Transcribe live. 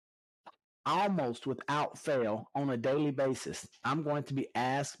almost without fail on a daily basis, I'm going to be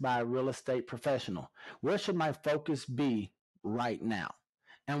asked by a real estate professional, where should my focus be right now?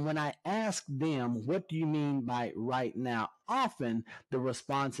 And when I ask them, what do you mean by right now? Often the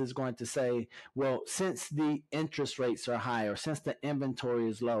response is going to say, well, since the interest rates are high or since the inventory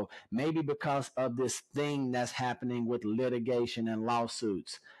is low, maybe because of this thing that's happening with litigation and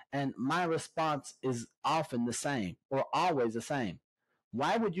lawsuits. And my response is often the same or always the same.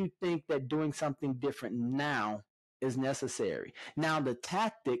 Why would you think that doing something different now is necessary? Now, the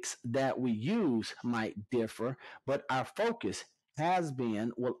tactics that we use might differ, but our focus has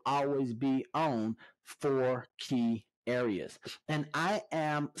been, will always be on four key areas. And I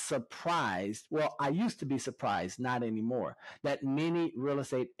am surprised, well, I used to be surprised, not anymore, that many real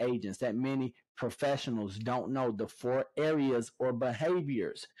estate agents, that many professionals don't know the four areas or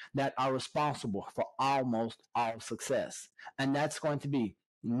behaviors that are responsible for almost all success. And that's going to be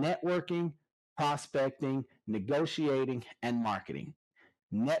networking, prospecting, negotiating, and marketing.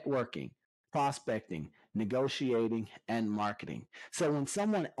 Networking, prospecting, negotiating, and marketing. So when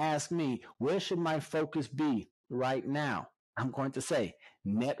someone asks me, where should my focus be right now? I'm going to say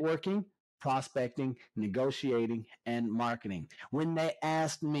networking, prospecting, negotiating, and marketing. When they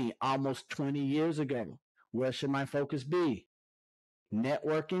asked me almost 20 years ago, where should my focus be?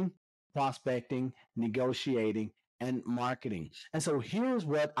 Networking, prospecting, negotiating, and marketing. And so here's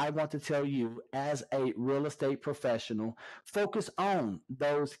what I want to tell you as a real estate professional, focus on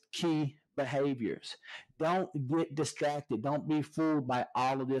those key behaviors. Don't get distracted. Don't be fooled by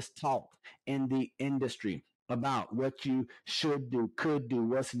all of this talk in the industry about what you should do, could do,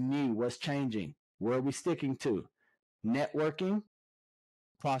 what's new, what's changing. Where are we sticking to? Networking,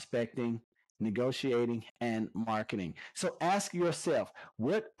 prospecting, negotiating, and marketing. So ask yourself,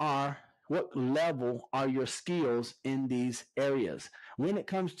 what level are your skills in these areas? When it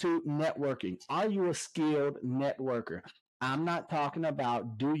comes to networking, are you a skilled networker? I'm not talking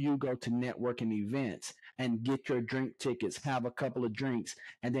about do you go to networking events and get your drink tickets, have a couple of drinks,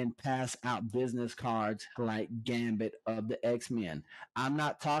 and then pass out business cards like Gambit of the X-Men. I'm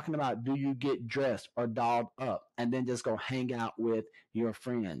not talking about do you get dressed or dolled up and then just go hang out with your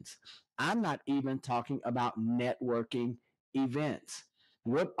friends. I'm not even talking about networking events.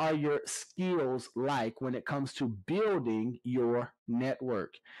 What are your skills like when it comes to building your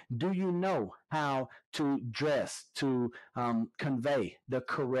network? Do you know how to dress to convey the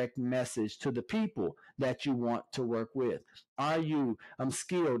correct message to the people that you want to work with? Are you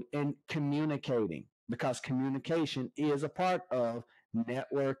skilled in communicating? Because communication is a part of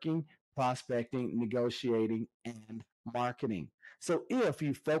networking, prospecting, negotiating, and marketing. So if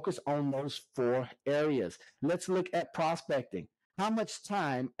you focus on those four areas, let's look at prospecting. How much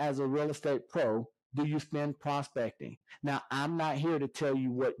time as a real estate pro do you spend prospecting? Now, I'm not here to tell you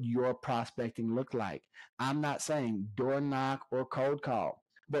what your prospecting look like. I'm not saying door knock or cold call,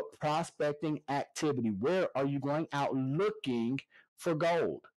 but prospecting activity. Where are you going out looking for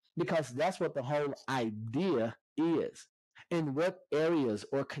gold? Because that's what the whole idea is. In what areas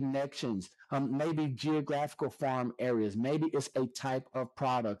or connections, maybe geographical farm areas, maybe it's a type of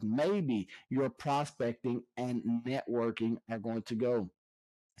product, maybe your prospecting and networking are going to go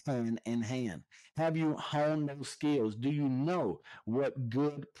hand in hand. Have you honed those skills? Do you know what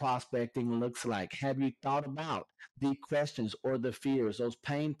good prospecting looks like? Have you thought about the questions or the fears, those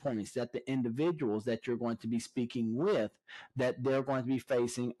pain points that the individuals that you're going to be speaking with, that they're going to be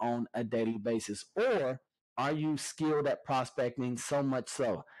facing on a daily basis? Or are you skilled at prospecting so much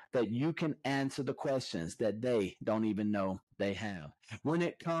so that you can answer the questions that they don't even know they have? When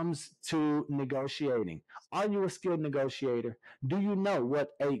it comes to negotiating, are you a skilled negotiator? Do you know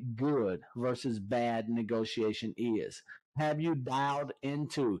what a good versus bad negotiation is? Have you dialed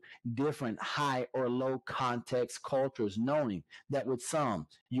into different high or low context cultures, knowing that with some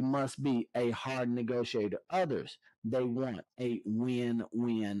you must be a hard negotiator? Others, they want a win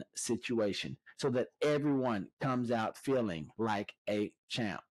win situation so that everyone comes out feeling like a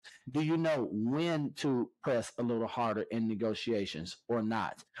champ. Do you know when to press a little harder in negotiations or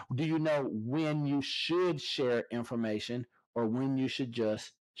not? Do you know when you should share information or when you should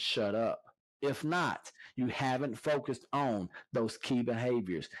just shut up? If not, you haven't focused on those key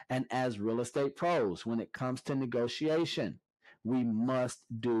behaviors. And as real estate pros, when it comes to negotiation, we must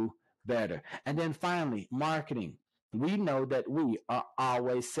do better. And then finally, marketing. We know that we are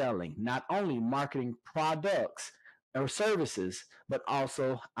always selling, not only marketing products or services, but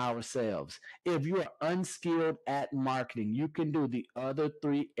also ourselves. If you are unskilled at marketing, you can do the other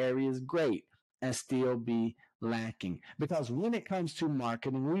three areas great and still be lacking. Because when it comes to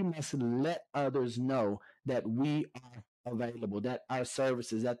marketing, we must let others know that we are available, that our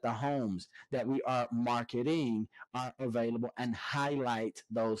services, that the homes that we are marketing are available, and highlight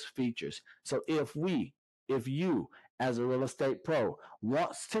those features. So if you, as a real estate pro,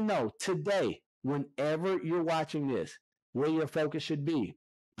 wants to know today, whenever you're watching this, where your focus should be,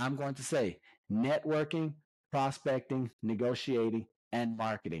 I'm going to say networking, prospecting, negotiating, and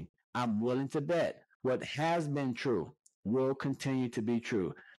marketing. I'm willing to bet what has been true will continue to be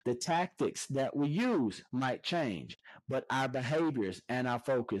true. The tactics that we use might change, but our behaviors and our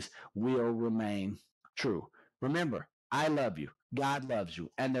focus will remain true. Remember, I love you, God loves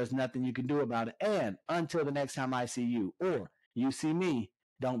you, and there's nothing you can do about it. And until the next time I see you or you see me,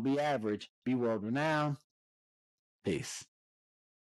 don't be average, be world renowned. Peace.